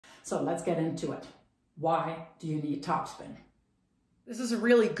So let's get into it. Why do you need topspin? This is a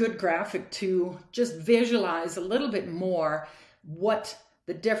really good graphic to just visualize a little bit more what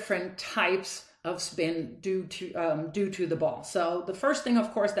the different types of spin do to the ball. So the first thing,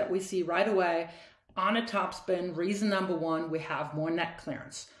 of course, that we see right away on a topspin, reason number one, we have more net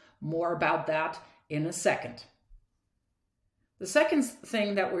clearance. More about that in a second. The second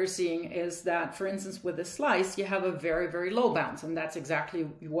thing that we're seeing is that, for instance, with a slice, you have a very, very low bounce, and that's exactly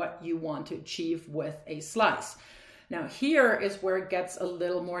what you want to achieve with a slice. Now here is where it gets a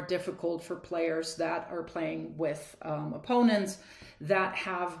little more difficult for players that are playing with opponents that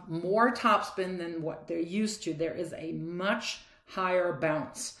have more topspin than what they're used to. There is a much higher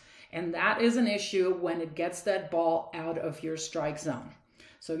bounce, and that is an issue when it gets that ball out of your strike zone.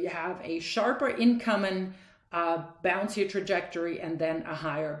 So you have a sharper incoming bouncier trajectory and then a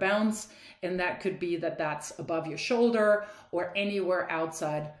higher bounce, and that could be that that's above your shoulder or anywhere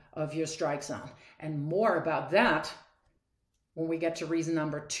outside of your strike zone. And more about that when we get to reason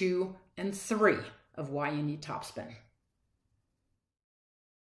number 2 and 3 of why you need topspin.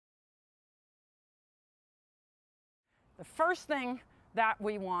 The first thing that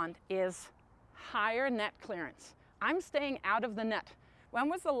we want is higher net clearance. I'm staying out of the net. When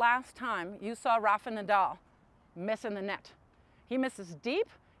was the last time you saw Rafa Nadal miss in the net? He misses deep,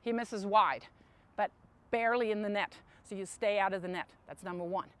 he misses wide, but barely in the net. So you stay out of the net. That's number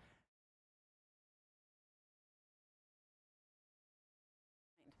one.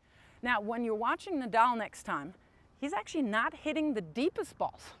 Now, when you're watching Nadal next time, he's actually not hitting the deepest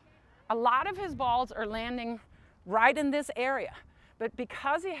balls. A lot of his balls are landing right in this area. But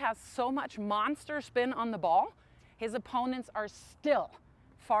because he has so much monster spin on the ball, his opponents are still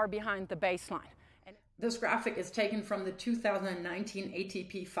far behind the baseline. And this graphic is taken from the 2019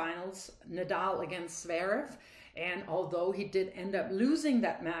 ATP Finals, Nadal against Zverev. And although he did end up losing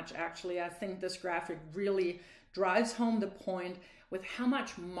that match, actually, I think this graphic really drives home the point with how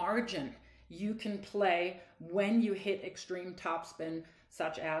much margin you can play when you hit extreme topspin,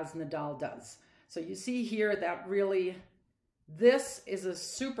 such as Nadal does. So you see here that really this is a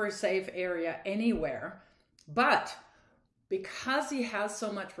super safe area anywhere, but because he has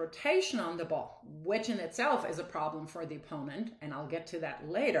so much rotation on the ball, which in itself is a problem for the opponent, and I'll get to that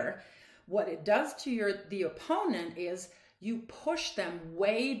later, what it does to the opponent is you push them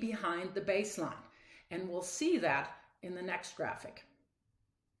way behind the baseline. And we'll see that in the next graphic.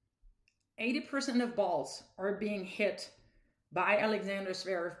 80% of balls are being hit by Alexander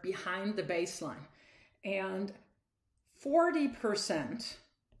Zverev behind the baseline, and 40%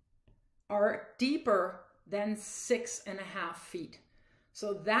 are deeper than 6.5 feet.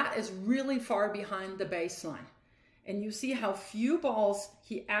 So that is really far behind the baseline. And you see how few balls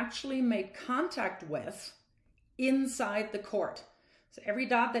he actually made contact with inside the court. So every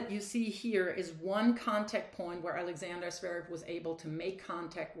dot that you see here is one contact point where Alexander Zverev was able to make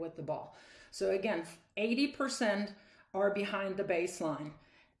contact with the ball. So again, 80% are behind the baseline,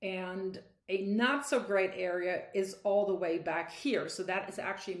 and a not so great area is all the way back here. So that is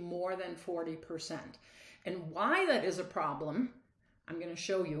actually more than 40%. And why that is a problem, I'm going to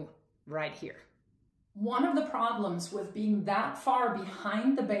show you right here. One of the problems with being that far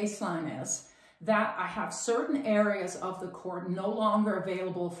behind the baseline is that I have certain areas of the court no longer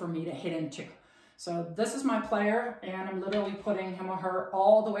available for me to hit into. So this is my player, and I'm literally putting him or her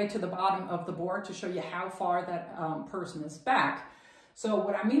all the way to the bottom of the board to show you how far that person is back. So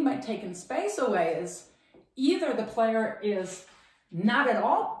what I mean by taking space away is either the player is not at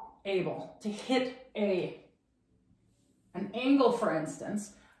all able to hit an angle, for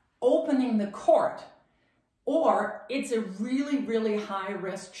instance, opening the court, or it's a really, really high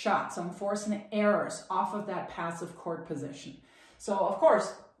risk shot. So I'm forcing errors off of that passive court position. So of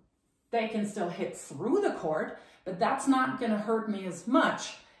course, they can still hit through the court, but that's not going to hurt me as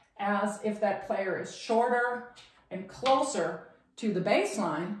much as if that player is shorter and closer to the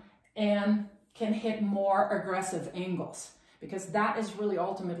baseline and can hit more aggressive angles, because that is really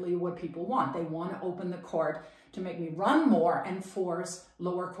ultimately what people want. They want to open the court to make me run more and force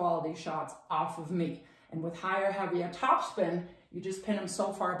lower quality shots off of me. And with higher, heavier topspin, you just pin them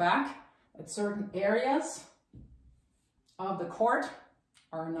so far back that certain areas of the court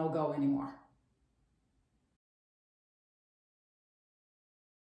are a no-go anymore.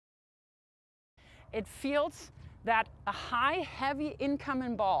 It feels that a high, heavy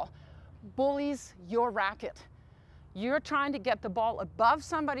incoming ball bullies your racket. You're trying to get the ball above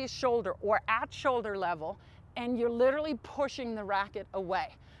somebody's shoulder or at shoulder level, and you're literally pushing the racket away.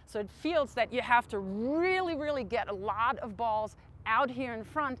 So it feels that you have to really, really get a lot of balls out here in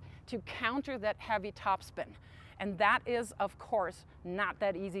front to counter that heavy topspin. And that is, of course, not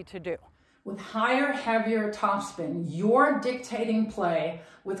that easy to do. With higher, heavier topspin, you're dictating play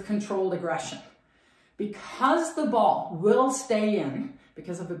with controlled aggression. Because the ball will stay in,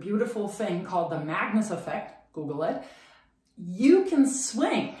 because of a beautiful thing called the Magnus effect, Google it, you can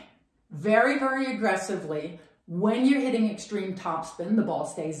swing very, very aggressively. When you're hitting extreme topspin, the ball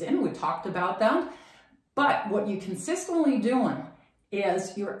stays in. We talked about that. But what you're consistently doing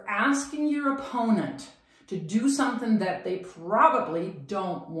is you're asking your opponent to do something that they probably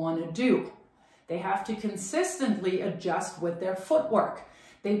don't want to do. They have to consistently adjust with their footwork.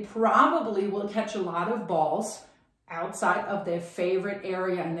 They probably will catch a lot of balls outside of their favorite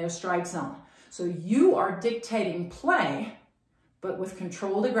area in their strike zone. So you are dictating play, but with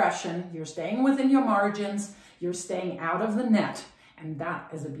controlled aggression. You're staying within your margins, you're staying out of the net, and that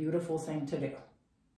is a beautiful thing to do.